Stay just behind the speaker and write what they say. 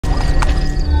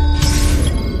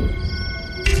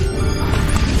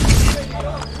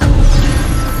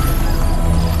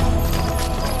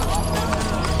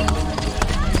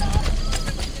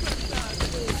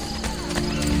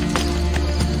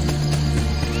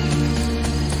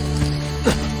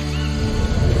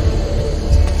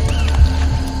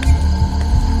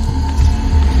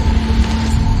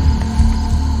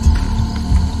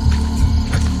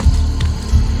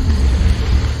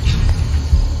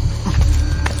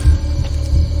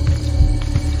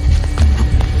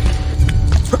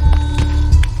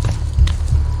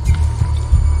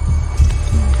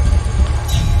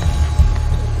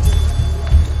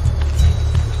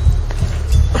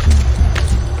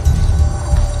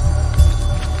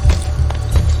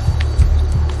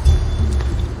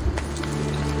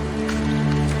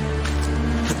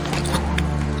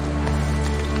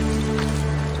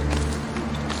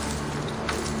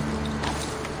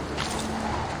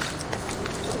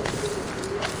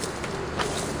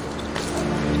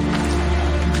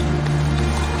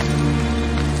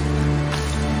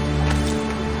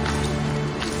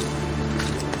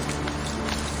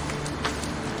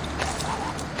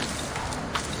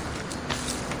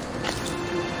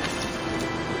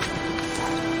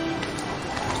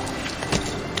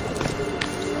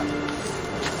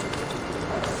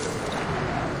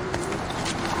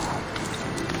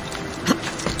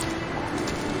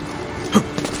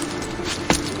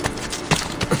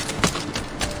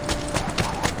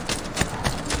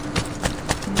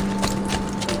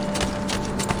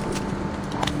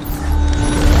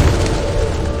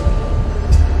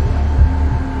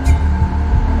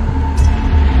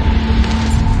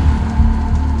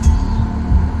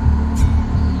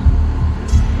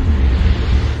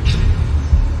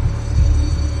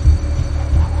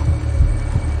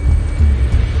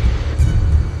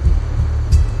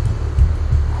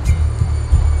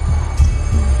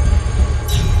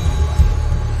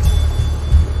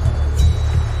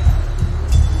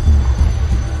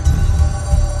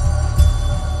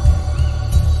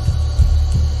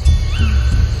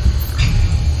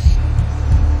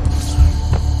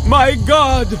My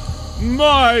God!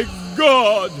 My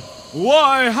God!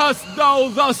 Why hast thou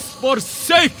thus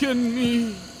forsaken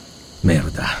me?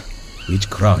 Merda. Which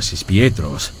cross is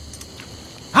Pietro's?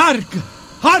 Hark!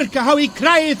 Hark how he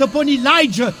crieth upon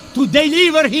Elijah to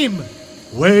deliver him!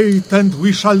 Wait, and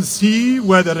we shall see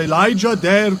whether Elijah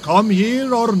dare come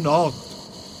here or not.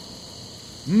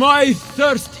 My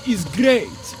thirst is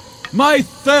great. My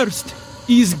thirst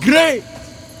is great.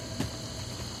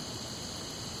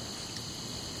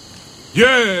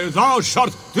 Yea, thou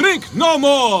shalt drink no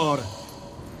more!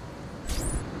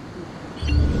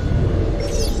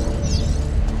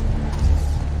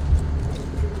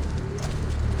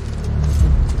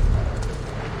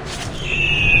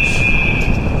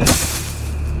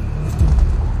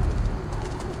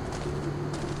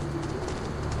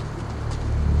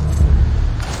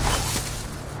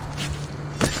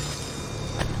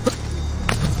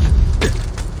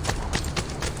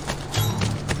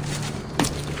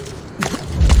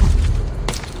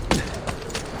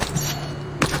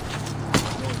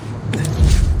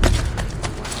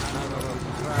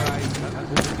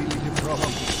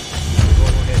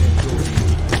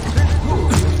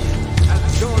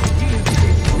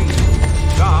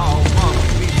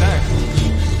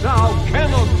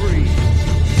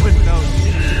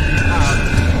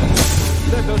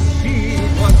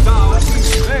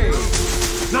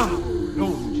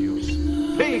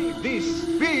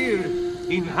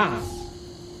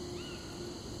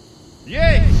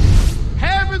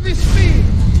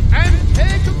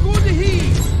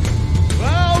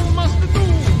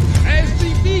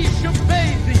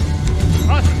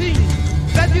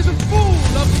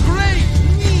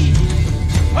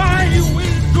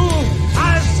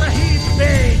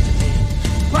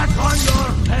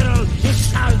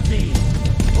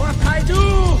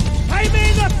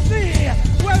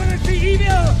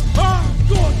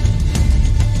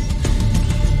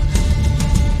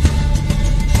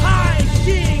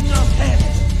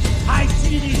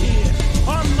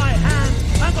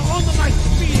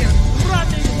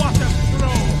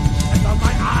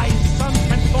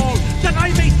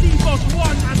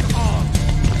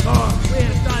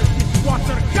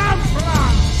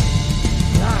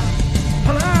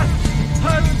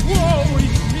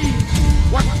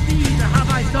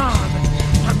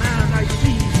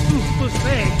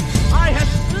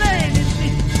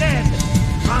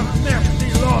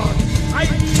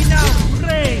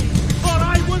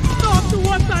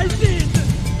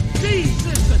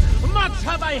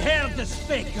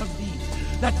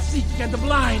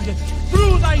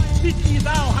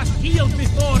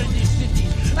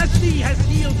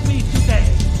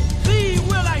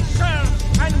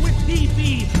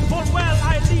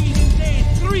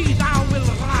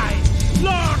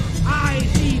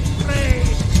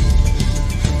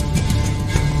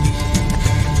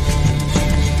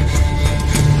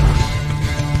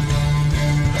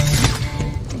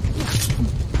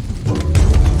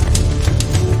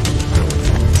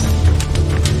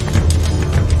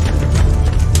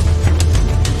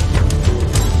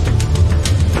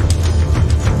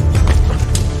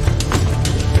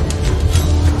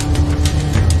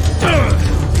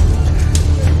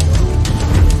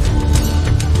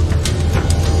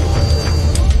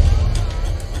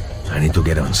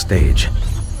 Stage.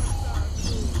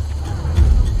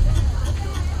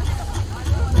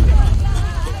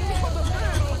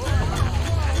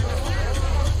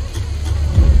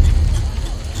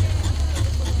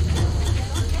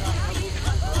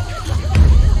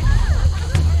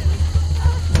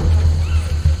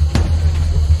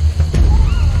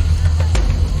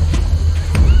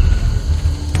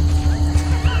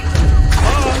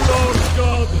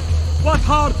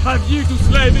 Have ye to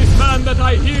slay this man that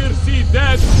I here see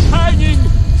dead, hanging,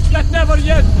 yet never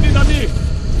yet did a myth?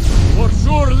 For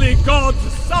surely God's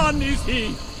son is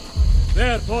he.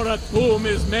 Therefore a tomb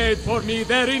is made for me,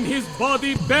 therein his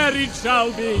body buried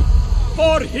shall be.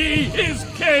 For he is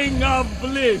King of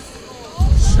bliss.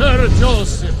 Sir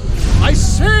Joseph, I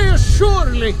say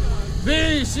surely,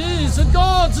 this is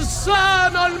God's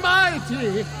Son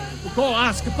Almighty. Go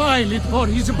ask Pilate for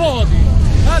his body,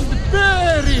 and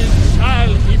buried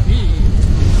shall he be.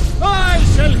 I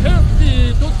shall help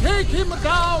thee to take him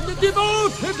down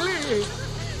devotedly.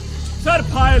 Sir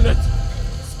Pilate,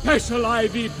 special I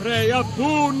thee pray, a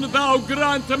boon thou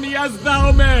grant me as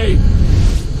thou may.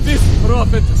 This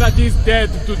prophet that is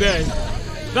dead today,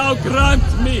 thou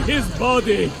grant me his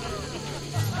body.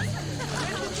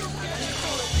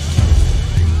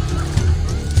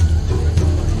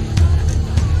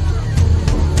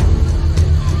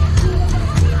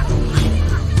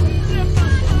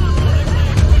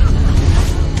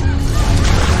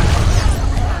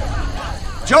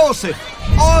 Joseph,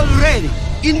 all ready,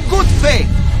 in good faith.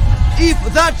 If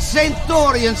that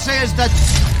Centurion says that...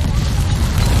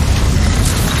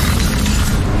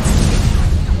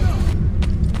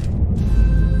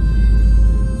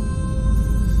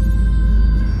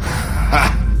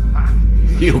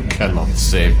 You cannot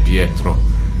save Pietro.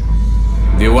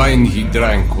 The wine he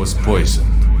drank was poisoned.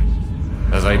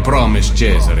 As I promised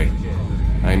Cesare,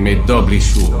 I made doubly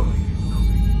sure.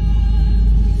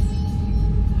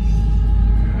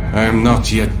 I am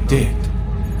not yet dead.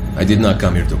 I did not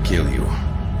come here to kill you.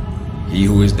 He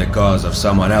who is the cause of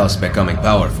someone else becoming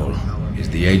powerful is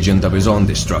the agent of his own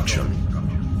destruction.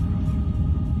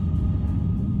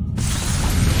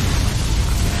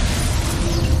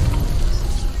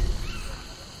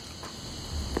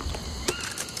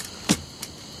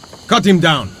 Cut him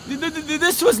down!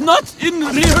 This was not in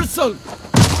rehearsal!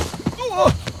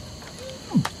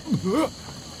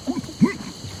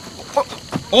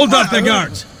 Hold up the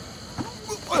guards!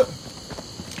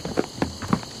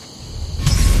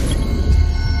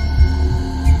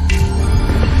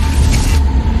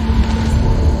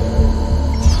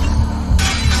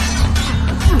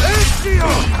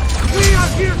 Ezio! We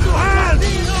are here to help!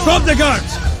 Drop the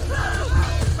guards!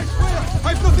 I swear,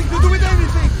 I've nothing to do with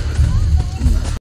anything!